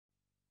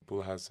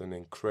Liverpool has an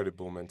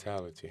incredible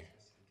mentality.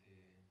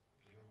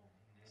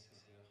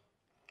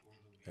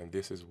 And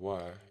this is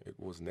why it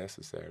was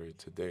necessary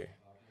today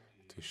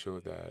to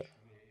show that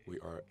we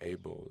are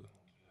able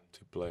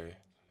to play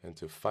and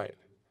to fight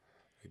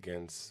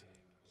against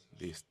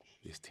this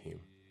team.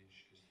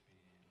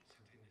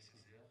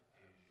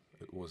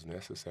 It was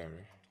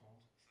necessary,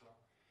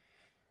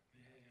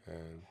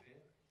 and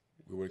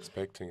we were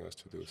expecting us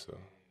to do so.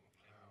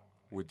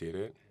 We did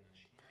it.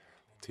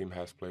 The team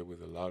has played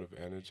with a lot of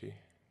energy.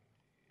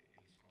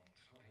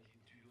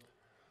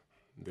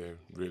 They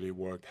really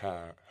worked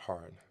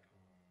hard.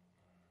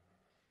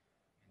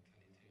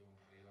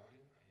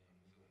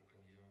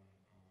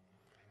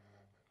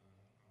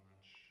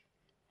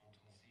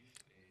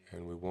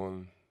 And we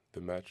won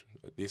the match,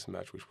 this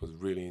match, which was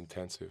really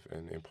intensive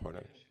and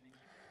important.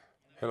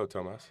 Hello,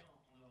 Thomas.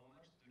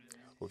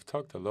 We've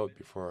talked a lot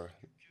before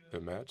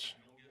the match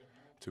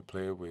to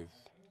play with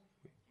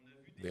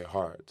their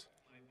heart.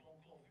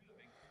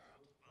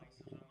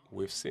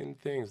 We've seen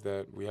things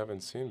that we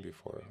haven't seen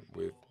before,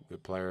 with the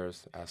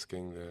players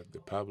asking the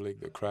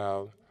public, the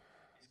crowd,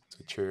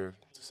 to cheer,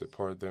 to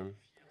support them.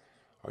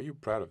 Are you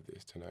proud of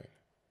this tonight?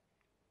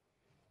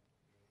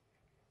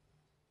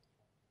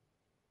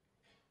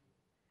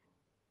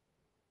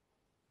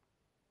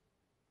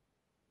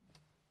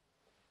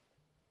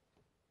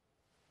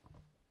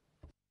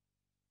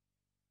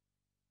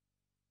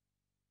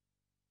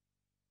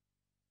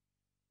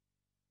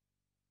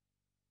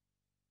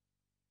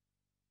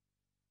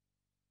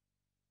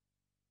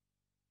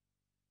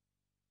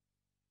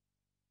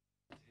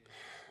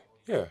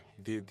 Yeah,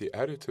 the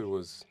attitude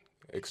was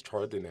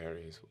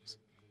extraordinary. It was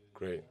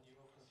great.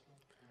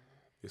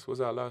 This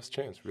was our last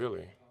chance,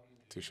 really,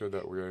 to show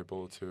that we are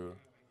able to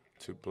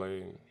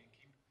play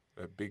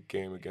a big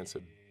game against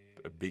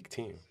a big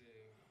team.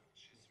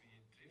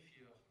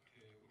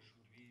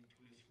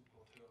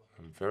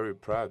 I'm very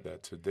proud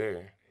that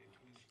today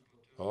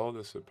all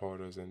the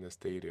supporters in the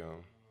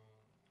stadium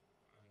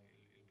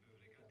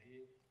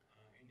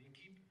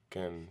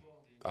can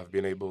have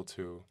been able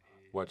to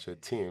watch a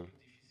team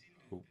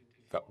who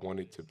that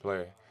wanted to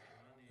play.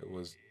 It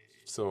was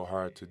so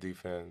hard to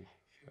defend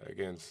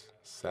against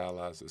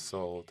Salah's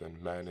assault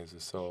and Mane's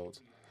assault.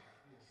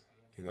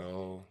 You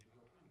know,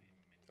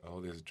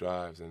 all these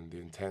drives and the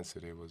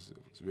intensity was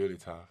really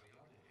tough.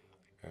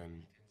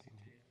 And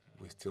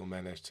we still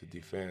managed to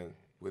defend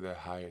with a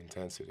high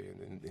intensity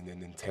and in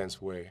an intense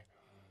way.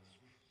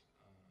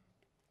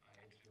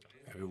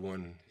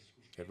 Everyone,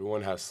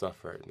 everyone has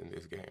suffered in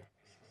this game,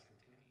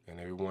 and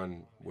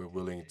everyone were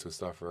willing to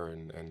suffer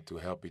and to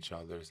help each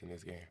other in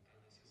this game.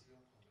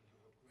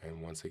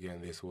 And once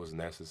again, this was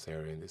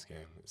necessary in this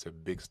game. It's a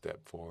big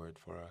step forward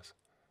for us.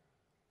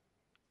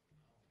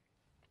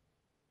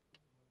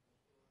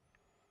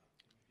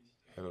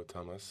 Hello,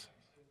 Thomas,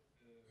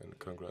 and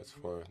congrats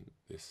for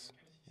this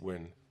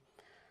win.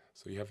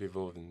 So you have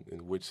evolved.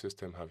 In which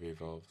system have you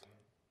evolved?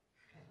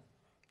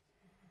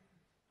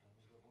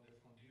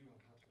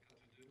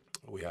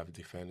 We have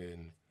defended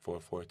in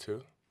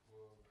 4-4-2.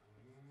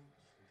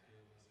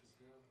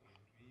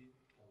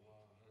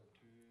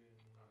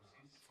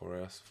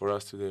 For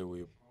us today,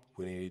 we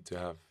needed to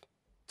have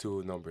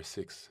two number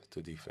six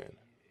to defend.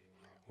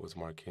 It was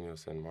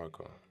Marquinhos and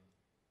Marco.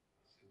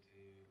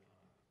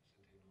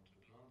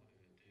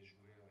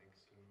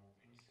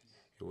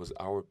 It was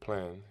our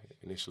plan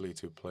initially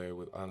to play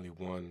with only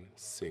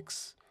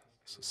 1-6,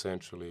 so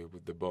centrally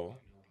with the ball,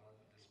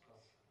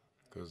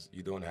 because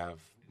you don't have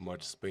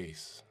much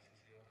space.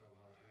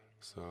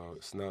 So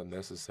it's not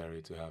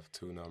necessary to have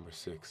two number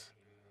six.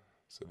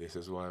 So this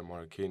is why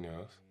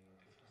Marquinhos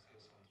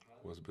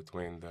was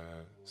between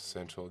the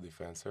central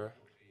defender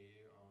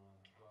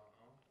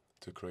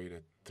to create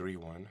a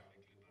 3-1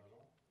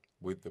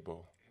 with the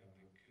ball,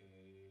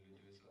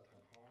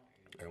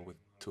 and with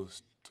two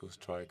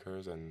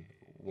strikers and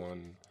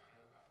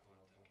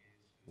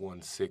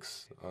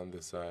 1-6 on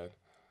the side,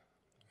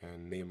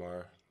 and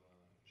Neymar,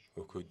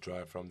 who could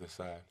drive from the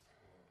side,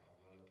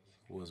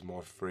 was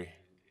more free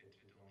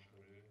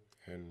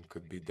and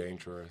could be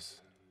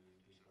dangerous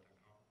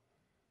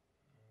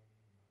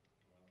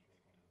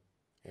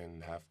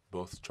and have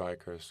both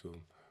strikers who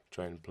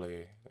try and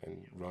play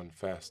and run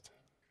fast.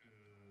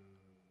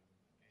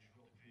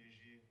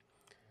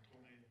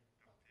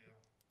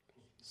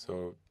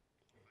 So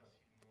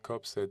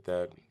Klopp said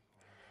that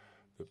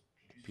the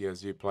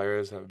PSG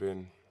players have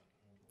been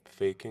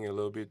faking a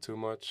little bit too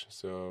much,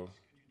 so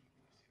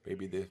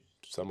maybe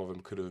some of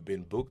them could have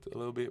been booked a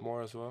little bit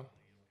more as well.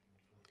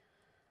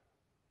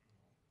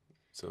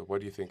 So what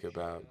do you think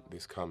about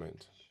this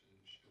comment?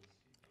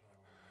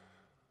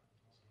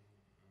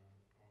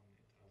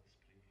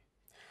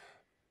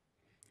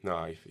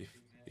 No,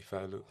 if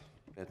I look,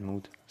 Bad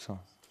mood. So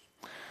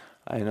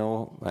I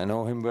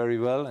know him very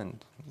well,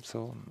 and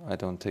so I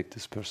don't take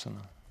this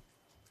personal.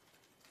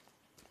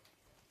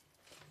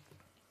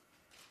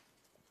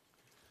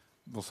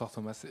 Bonsoir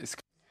Thomas.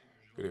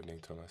 Good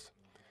evening, Thomas.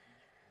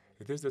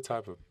 It is the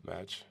type of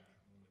match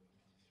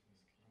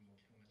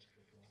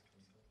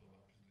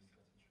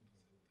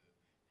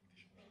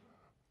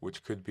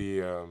which could be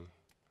a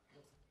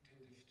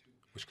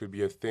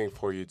thing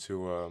for you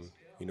to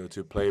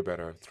to play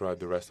better throughout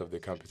the rest of the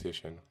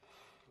competition.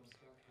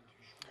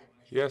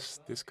 Yes,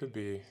 this could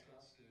be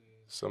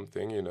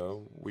something.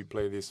 We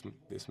play this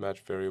match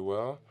very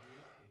well,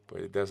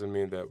 but it doesn't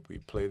mean that we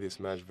play this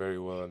match very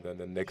well and then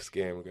the next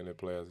game we're gonna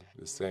play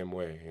the same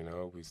way.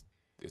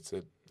 It's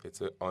a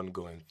it's an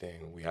ongoing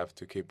thing. We have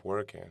to keep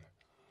working.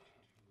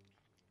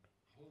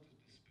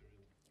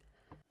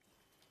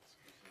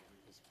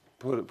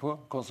 Pour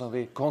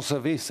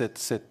conserver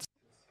cette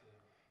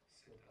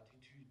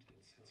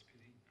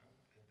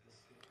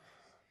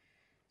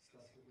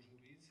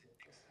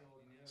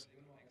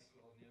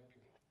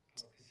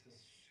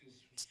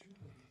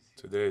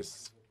Today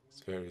it's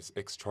very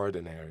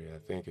extraordinary. I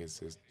think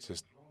it's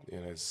just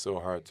it's so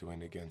hard to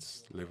win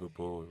against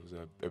Liverpool. It was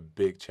a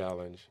big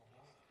challenge.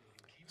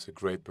 It's a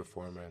great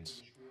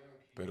performance,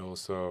 but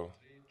also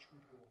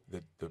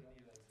the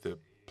the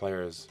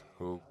players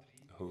who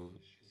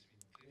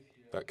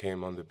that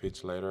came on the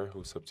pitch later,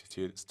 who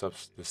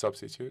the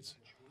substitutes,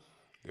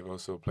 they've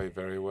also played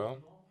very well.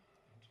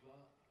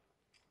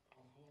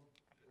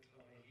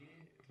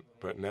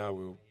 But now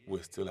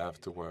we still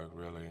have to work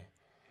really.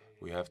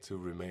 We have to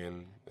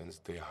remain and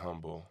stay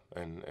humble,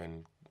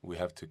 and we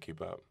have to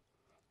keep on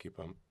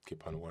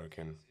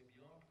working.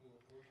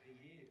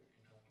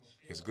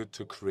 It's good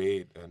to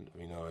create a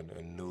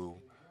new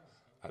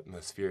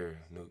atmosphere,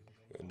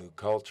 a new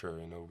culture.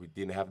 We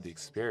didn't have the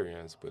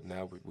experience, but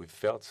now we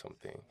felt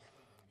something.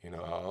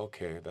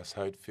 Okay, that's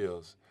how it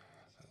feels.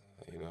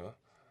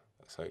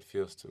 That's how it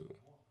feels to.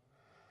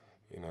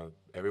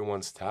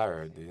 Everyone's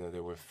tired.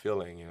 They were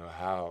feeling.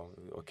 How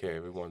okay,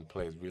 everyone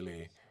plays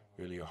really,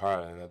 really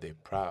hard, and they're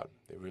proud.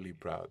 They're really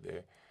proud.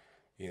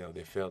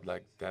 They felt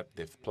like that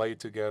they've played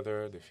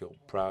together. They feel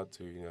proud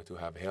to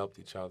have helped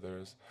each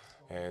others,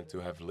 and to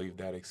have lived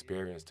that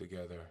experience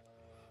together.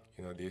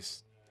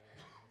 This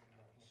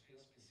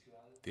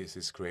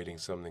is creating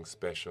something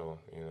special.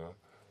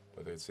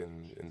 Whether it's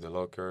in the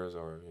lockers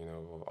or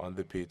or on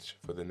the pitch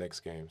for the next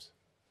games.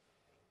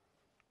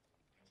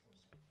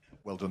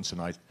 Well done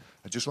tonight.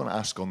 I just want to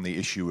ask on the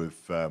issue of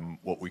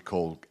what we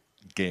call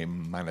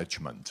game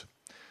management.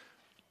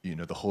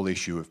 The whole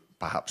issue of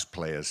perhaps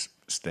players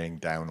staying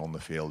down on the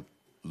field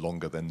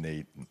longer than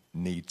they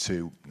need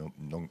to,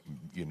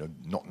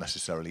 not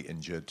necessarily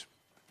injured.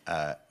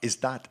 Is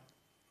that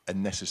a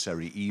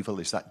necessary evil?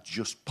 Is that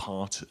just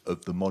part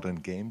of the modern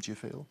game, do you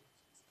feel?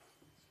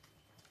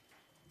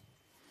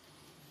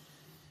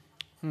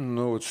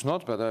 No, it's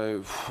not. But I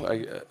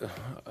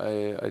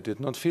did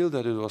not feel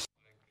that it was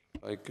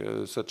like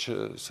such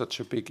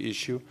a big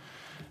issue.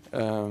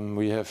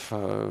 We have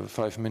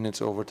 5 minutes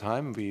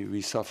overtime.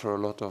 We suffer a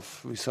lot of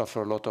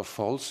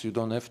fouls. You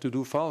don't have to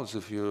do fouls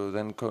if you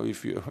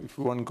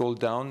one goal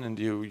down and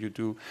you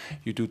do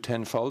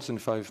 10 fouls in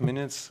 5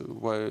 minutes.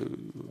 Why?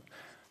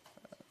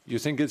 You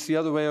think it's the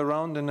other way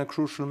around in a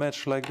crucial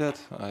match like that?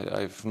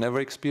 I've never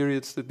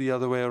experienced it the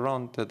other way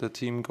around, that the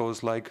team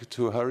goes like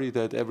to hurry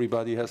that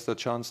everybody has the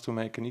chance to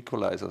make an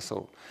equalizer.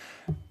 So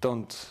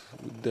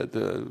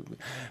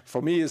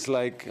for me it's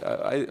like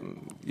I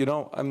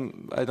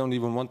don't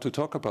even want to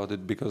talk about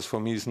it, because for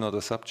me it's not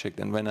a subject.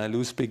 And when I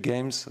lose big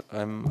games,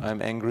 I'm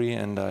angry,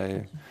 and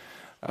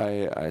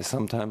I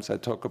sometimes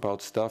talk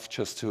about stuff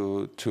just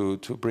to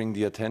bring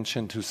the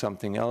attention to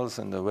something else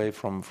and away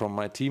from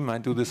my team. I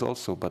do this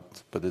also,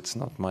 but it's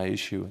not my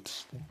issue.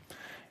 It's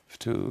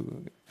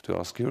to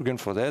ask Jurgen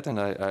for that, and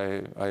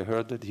I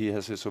heard that he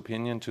has his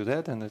opinion to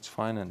that, and it's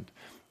fine. And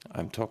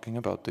I'm talking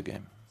about the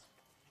game.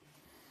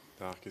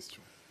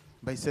 Question.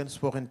 Baysen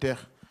Sport Inter.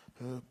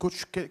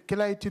 Coach,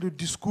 quel a été le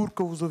discours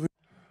que vous avez?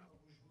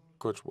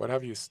 Coach, what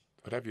have you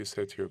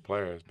said to your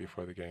players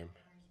before the game?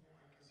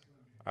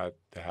 At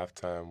the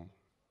halftime,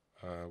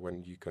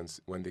 when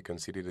they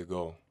conceded a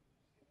goal.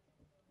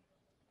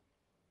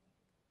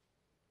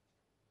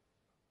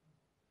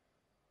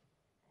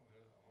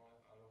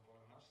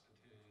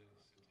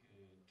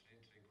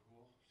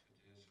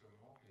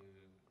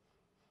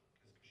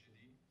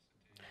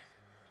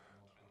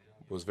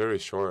 It was very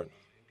short.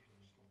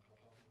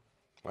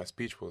 My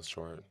speech was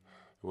short.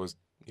 It was,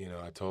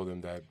 I told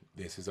them that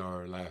this is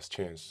our last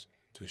chance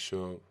to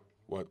show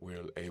what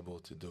we're able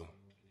to do,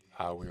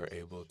 how we are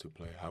able to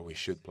play, how we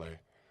should play.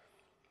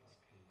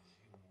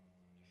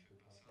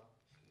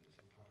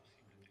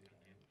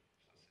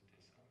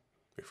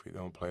 If we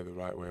don't play the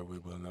right way, we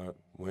will not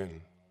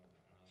win.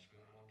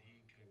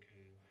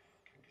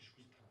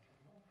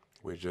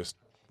 We just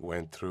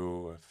went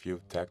through a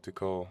few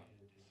tactical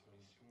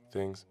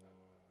things,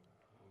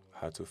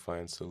 how to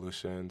find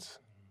solutions.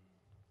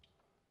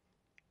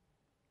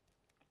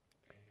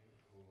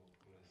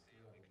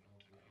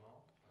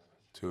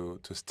 To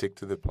stick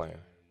to the plan.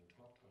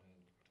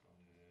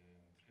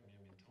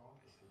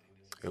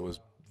 It was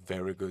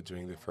very good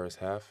during the first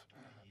half,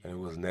 and it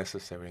was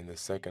necessary in the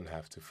second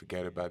half to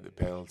forget about the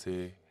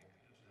penalty,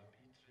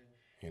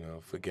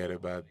 forget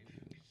about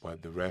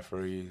what the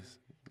referees'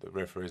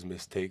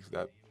 mistakes,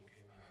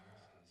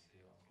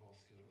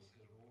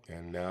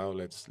 and now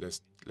let's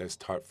let's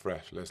start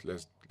fresh.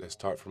 Let's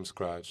start from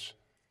scratch.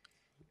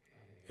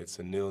 It's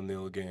a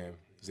 0-0 game,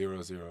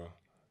 0-0.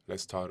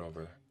 Let's start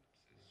over.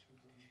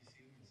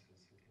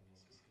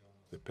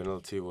 The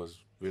penalty was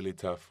really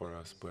tough for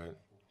us, but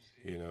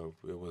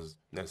it was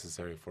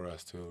necessary for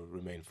us to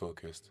remain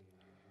focused.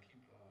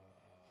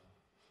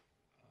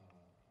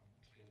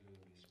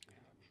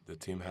 The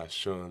team has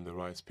shown the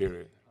right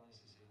spirit.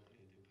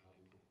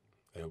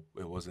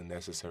 It wasn't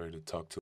necessary to talk to